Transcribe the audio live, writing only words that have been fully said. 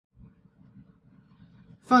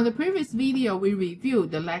From the previous video, we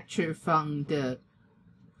reviewed the lecture from the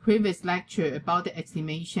previous lecture about the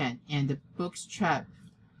estimation and the bootstrap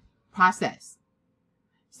process.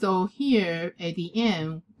 So here at the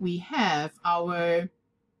end, we have our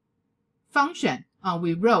function.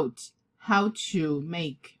 We wrote how to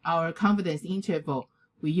make our confidence interval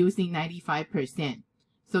with using 95%.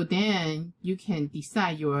 So then you can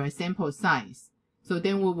decide your sample size. So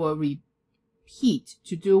then we will repeat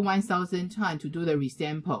to do 1,000 times to do the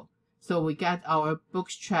resample. So we got our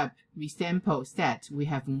bootstrap resample set. We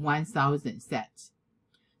have 1,000 sets.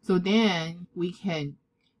 So then we can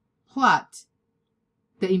plot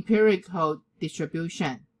the empirical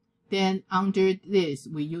distribution. Then under this,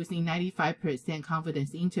 we're using 95%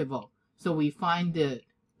 confidence interval. So we find the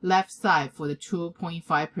left side for the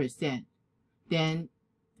 2.5%. Then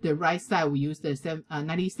the right side, we use the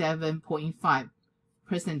 97.5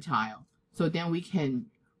 percentile. So then we can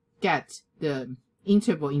get the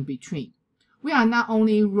interval in between. We are not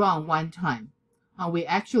only run one time, we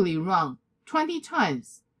actually run 20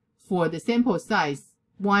 times for the sample size.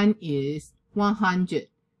 One is 100.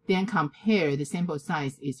 Then compare the sample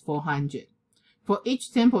size is 400. For each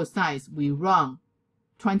sample size, we run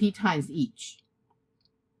 20 times each.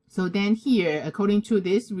 So then here, according to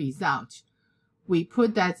this result, we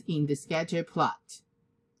put that in the scatter plot.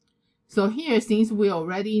 So here, since we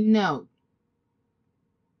already know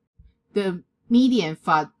the median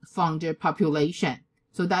from the population,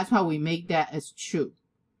 so that's why we make that as true.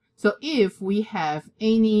 So if we have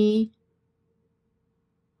any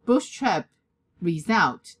bootstrap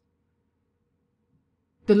result,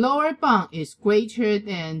 the lower bound is greater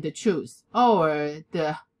than the truth, or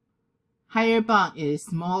the higher bound is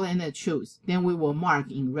smaller than the truth, then we will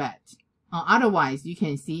mark in red. Otherwise, you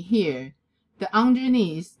can see here, the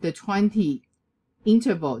underneath the 20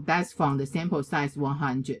 interval, that's from the sample size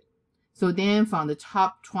 100. So then from the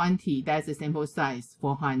top 20, that's the sample size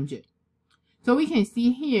 400. So we can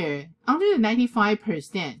see here, under the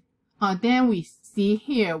 95%, then we see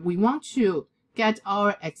here, we want to get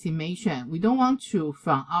our estimation. We don't want to,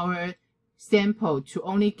 from our sample, to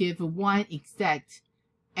only give one exact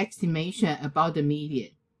estimation about the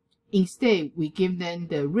median. Instead, we give them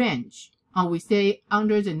the range. We say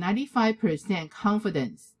under the 95%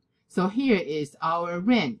 confidence. So here is our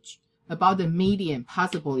range about the median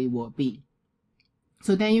possibly will be.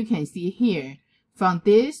 So then you can see here, from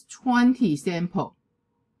this 20 sample,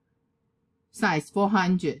 size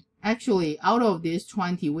 400, actually out of this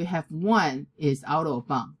 20, we have one is out of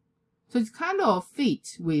bound. So it's kind of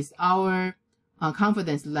fit with our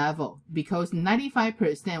confidence level, because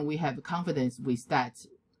 95% we have confidence with that.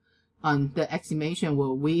 The estimation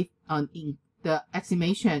will the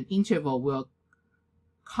estimation interval will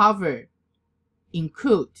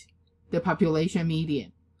include the population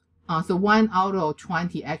median. So 1 out of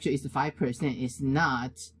 20 actually is 5%. It's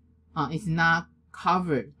not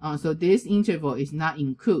covered. So this interval is not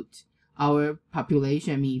include our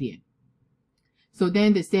population median. So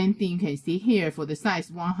then the same thing you can see here for the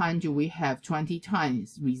size 100, we have 20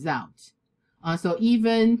 times result. So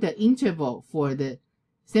even the interval for the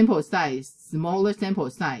sample size, smaller sample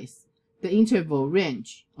size, the interval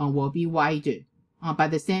range will be wider.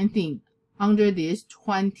 But the same thing, under this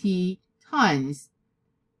 20 times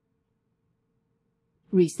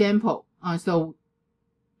resample, so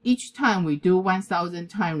each time we do 1,000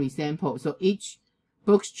 times resample, so each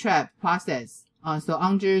bootstrap process, so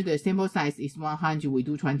under the sample size is 100, we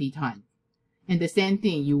do 20 times. And the same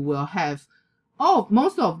thing, you will have,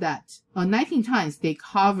 most of that, 19 times they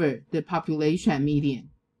cover the population median.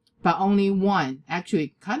 But only one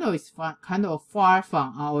actually kind of far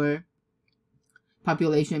from our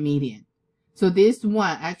population median. So this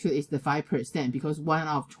one actually is the 5%, because 1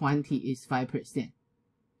 out of 20 is 5%.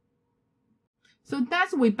 So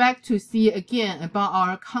that's we back to see again about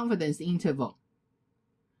our confidence interval.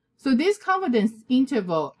 So this confidence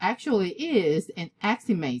interval actually is an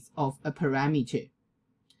estimate of a parameter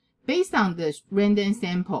based on the random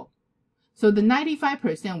sample. So the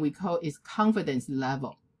 95% we call is confidence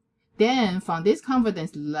level. Then from this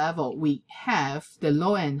confidence level, we have the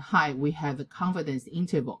low and high, we have a confidence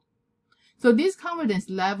interval. So this confidence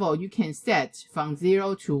level, you can set from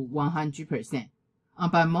 0 to 100%.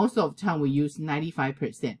 But most of the time, we use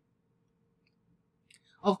 95%.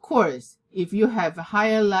 Of course, if you have a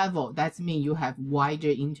higher level, that means you have wider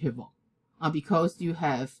interval. Because you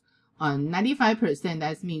have 95%,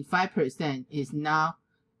 that means 5% is now,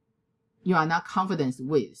 you are not confident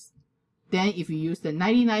with. Then if you use the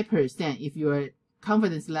 99%, if your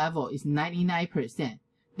confidence level is 99%,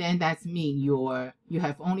 then that means you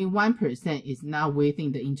have only 1% is not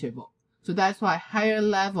within the interval. So that's why higher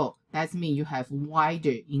level, that means you have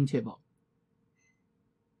wider interval.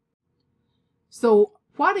 So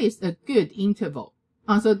what is a good interval?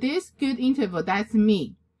 So this good interval, that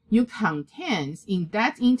means you contain, in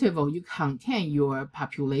that interval, you contain your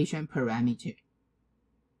population parameter.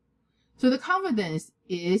 So the confidence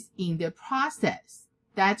is in the process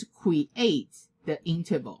that creates the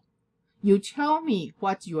interval. You tell me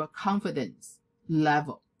what's your confidence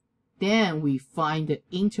level. Then we find the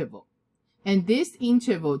interval. And this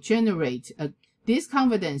interval generates this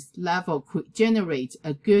confidence level generates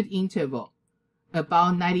a good interval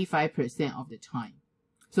about 95% of the time.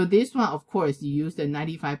 So this one, of course, you use the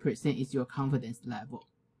 95% is your confidence level.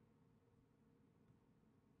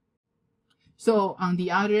 So on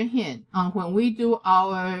the other hand, when we do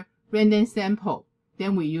our random sample,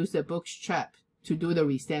 then we use the bootstrap to do the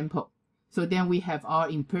resample. So then we have our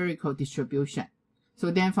empirical distribution. So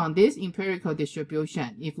then from this empirical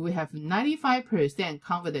distribution, if we have 95%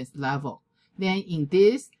 confidence level, then in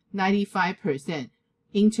this 95%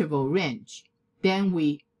 interval range, then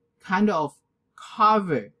we kind of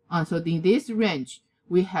cover. So in this range,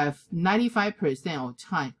 we have 95% of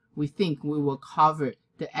time, we think we will cover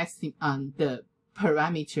the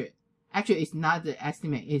parameter. Actually, it's not the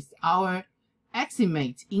estimate, it's our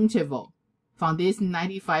estimate interval. From this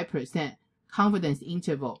 95% confidence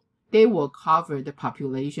interval, they will cover the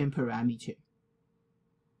population parameter.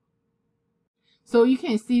 So you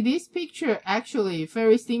can see this picture actually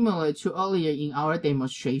very similar to earlier in our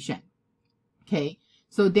demonstration. Okay,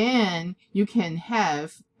 so then you can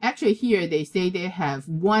have, actually here they say they have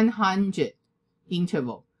 100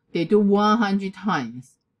 interval. They do 100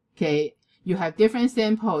 times. Okay, you have different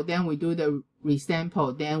sample, then we do the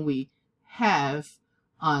resample, then we have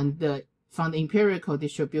on from the empirical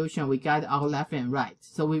distribution, we got our left and right.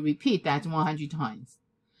 So we repeat that 100 times.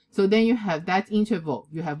 So then you have that interval,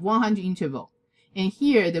 you have 100 interval. And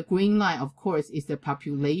here the green line, of course, is the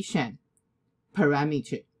population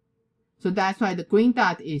parameter. So that's why the green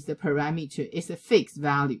dot is the parameter, it's a fixed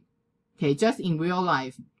value. Okay, just in real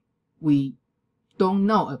life, we don't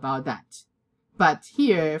know about that. But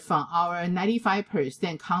here, from our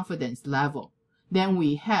 95% confidence level, then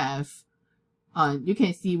we have, you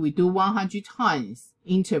can see we do 100 times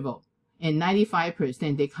interval, and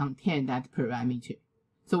 95% they contain that parameter.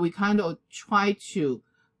 So we kind of try to,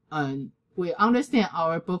 we understand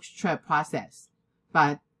our bootstrap process,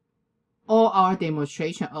 but all our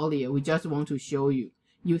demonstration earlier, we just want to show you.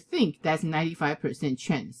 You think that's 95%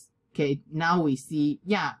 chance. Okay, now we see,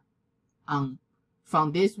 yeah,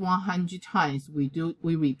 from this 100 times we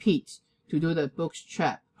repeat to do the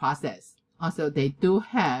bootstrap process. Also, they do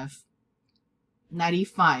have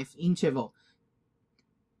 95 interval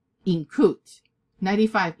include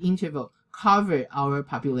 95 interval cover our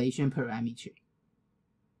population parameter.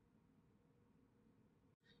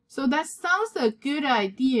 So that sounds a good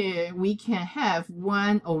idea. We can have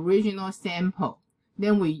one original sample.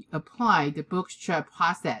 Then we apply the bootstrap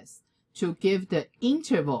process to give the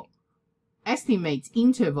interval, estimate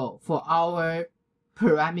interval for our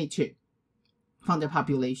parameter from the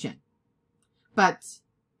population. But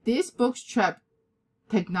this bootstrap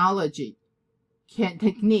technique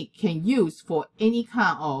can use for any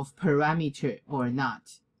kind of parameter or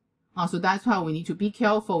not. So that's why we need to be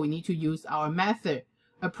careful. We need to use our method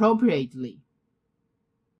appropriately.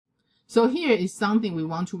 So here is something we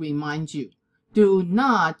want to remind you. Do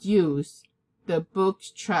not use the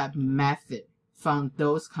bootstrap method from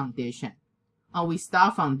those conditions. We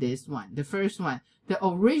start from this one. The first one, the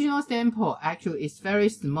original sample actually is very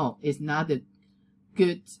small. It's not a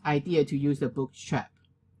good idea to use the bootstrap.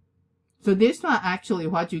 So this one actually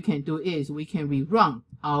what you can do is we can rerun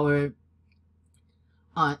our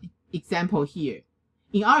example here.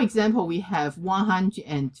 In our example, we have 400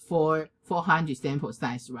 sample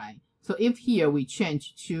size, right? So if here we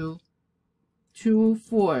change to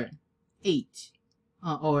 248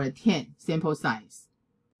 or 10 sample size.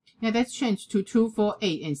 Now let's change to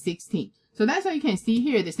 248 and 16. So that's why you can see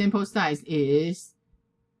here the sample size is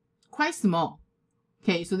quite small.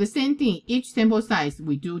 Okay, so the same thing, each sample size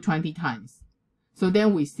we do 20 times. So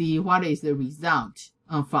then we see what is the result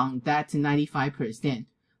from that 95%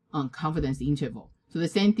 confidence interval. So the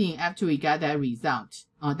same thing, after we got that result,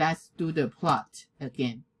 let's do the plot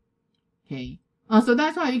again. Okay, so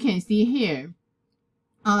that's why you can see here.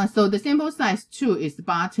 So the sample size 2 is the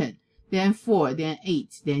bottom, then 4, then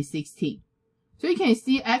 8, then 16. So you can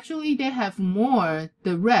see actually they have more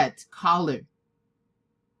the red color.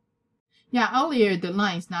 Yeah, earlier the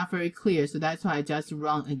line is not very clear, so that's why I just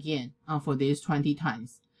run again for this 20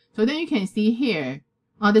 times. So then you can see here,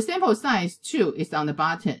 the sample size 2 is on the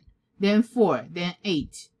bottom. then 4, then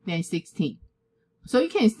 8, then 16. So you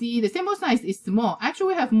can see the sample size is small.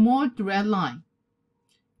 Actually, we have more red line,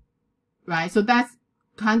 right? So that's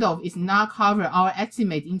kind of is not cover our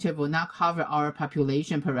estimate interval, not cover our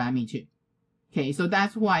population parameter. Okay, so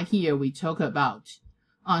that's why here we talk about.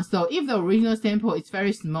 So if the original sample is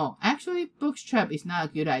very small, actually bootstrap is not a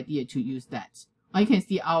good idea to use that. You can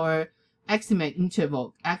see our estimate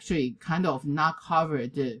interval actually kind of not cover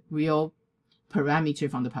the real parameter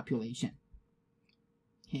from the population.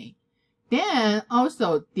 Okay. Then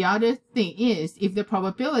also the other thing is if the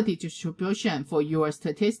probability distribution for your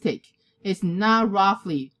statistic is not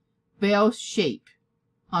roughly bell shape.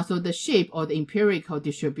 So the shape or the empirical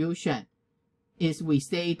distribution is we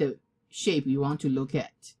say the shape you want to look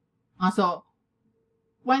at. So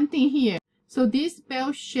one thing here, so this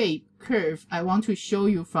bell shape curve I want to show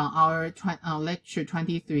you from our lecture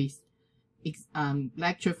 23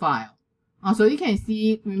 lecture file. So you can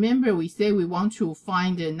see, remember we say we want to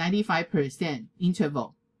find the 95%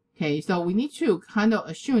 interval. Okay, so we need to kind of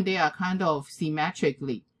assume they are kind of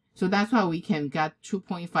symmetrically. So that's why we can get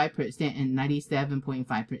 2.5% and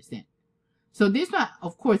 97.5%. So this one,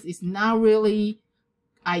 of course, is not really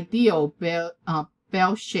ideal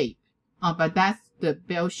bell shape, but that's the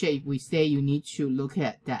bell shape we say you need to look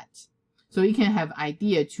at that. So you can have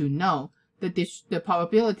idea to know that the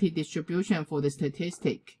probability distribution for the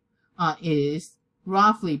statistic is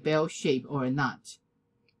roughly bell shape or not.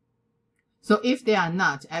 So if they are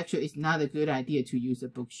not, actually it's not a good idea to use a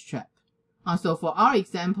bootstrap. So for our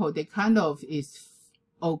example, they kind of is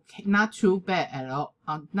okay, not too bad at all,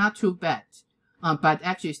 not too bad, but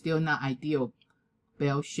actually still not ideal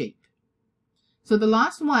bell shape. So the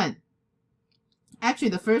last one, actually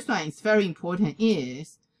the first one is very important,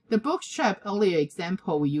 is the bootstrap earlier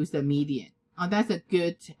example we use the median. That's a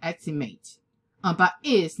good estimate. But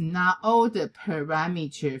it's not all the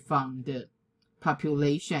parameter from the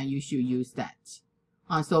population you should use that.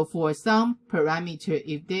 So for some parameter,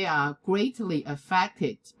 if they are greatly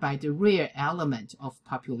affected by the real element of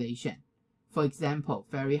population, for example,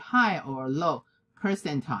 very high or low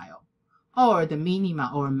percentile, or the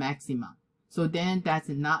minima or maxima, so then that's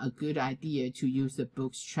not a good idea to use the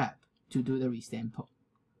bootstrap to do the resample.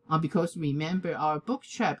 Because remember, our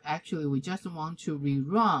bootstrap, actually we just want to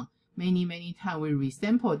rerun many times, we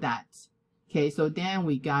resample that. Okay, so then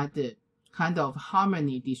we got the kind of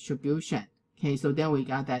harmony distribution. Okay, so then we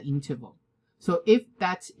got that interval. So if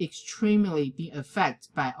that's extremely being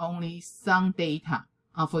affected by only some data,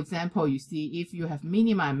 for example, you see if you have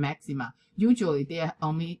minima and maxima, usually they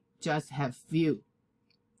only just have few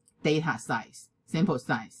data size, sample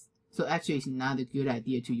size. So actually it's not a good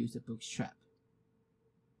idea to use a bootstrap.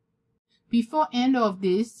 Before end of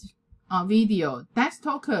this video, let's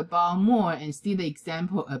talk about more and see the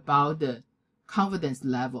example about the confidence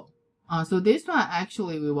level. So this one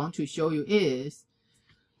actually we want to show you is,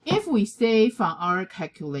 if we say from our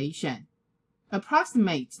calculation,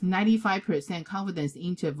 approximate 95% confidence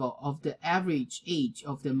interval of the average age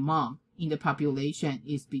of the mom in the population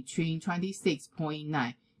is between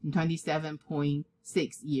 26.9 and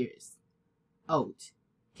 27.6 years old.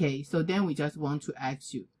 Okay, so then we just want to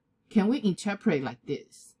ask you, can we interpret like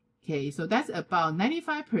this? Okay, so that's about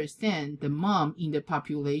 95% the mom in the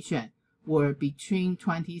population were between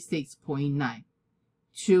 26.9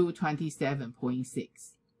 to 27.6.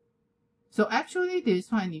 So actually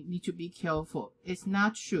this one you need to be careful. It's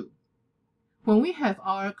not true. When we have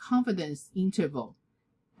our confidence interval,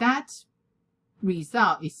 that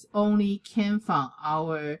result is only came from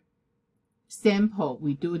our sample.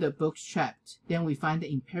 We do the bootstrap, then we find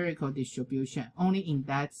the empirical distribution only in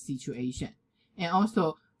that situation. And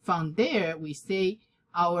also from there, we say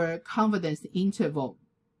our confidence interval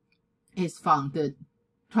is from the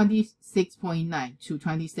 26.9 to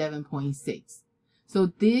 27.6. So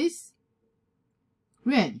this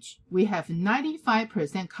range, we have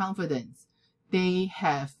 95% confidence they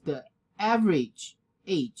have the average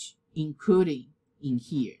age including in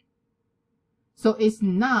here. So it's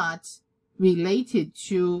not related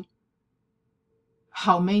to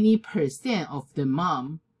how many percent of the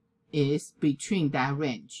mom is between that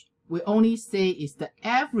range. We only say it's the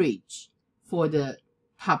average for the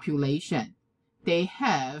population. We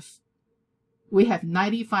have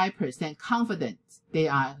 95% confidence they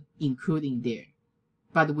are including there.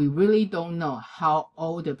 But we really don't know how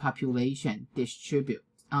all the population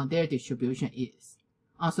their distribution is.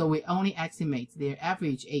 Also, we only estimate their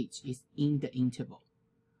average age is in the interval.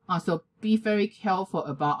 Also, be very careful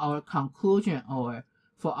about our conclusion or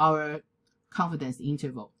for our confidence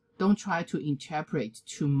interval. Don't try to interpret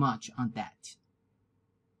too much on that.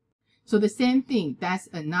 So the same thing, that's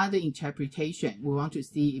another interpretation. We want to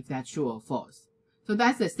see if that's true or false. So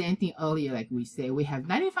that's the same thing earlier, like we say, we have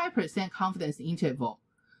 95% confidence interval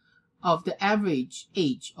of the average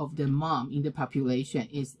age of the mom in the population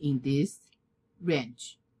is in this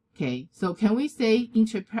range. Okay, so can we say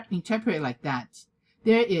interpret like that?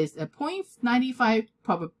 There is a 0.95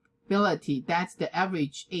 probability that the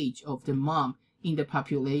average age of the mom in the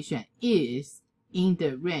population is in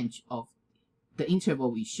the range of the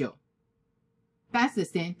interval we show. That's the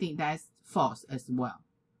same thing, that's false as well.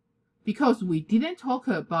 Because we didn't talk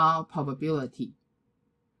about probability.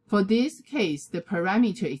 For this case, the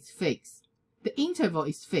parameter is fixed. The interval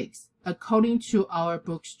is fixed according to our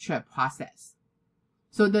bootstrap process.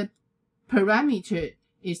 So the parameter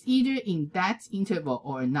is either in that interval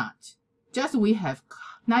or not. Just we have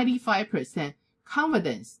 95%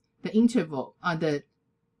 confidence the interval the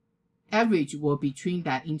average will be between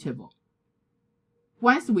that interval.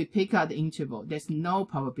 Once we pick out the interval, there's no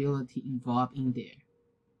probability involved in there.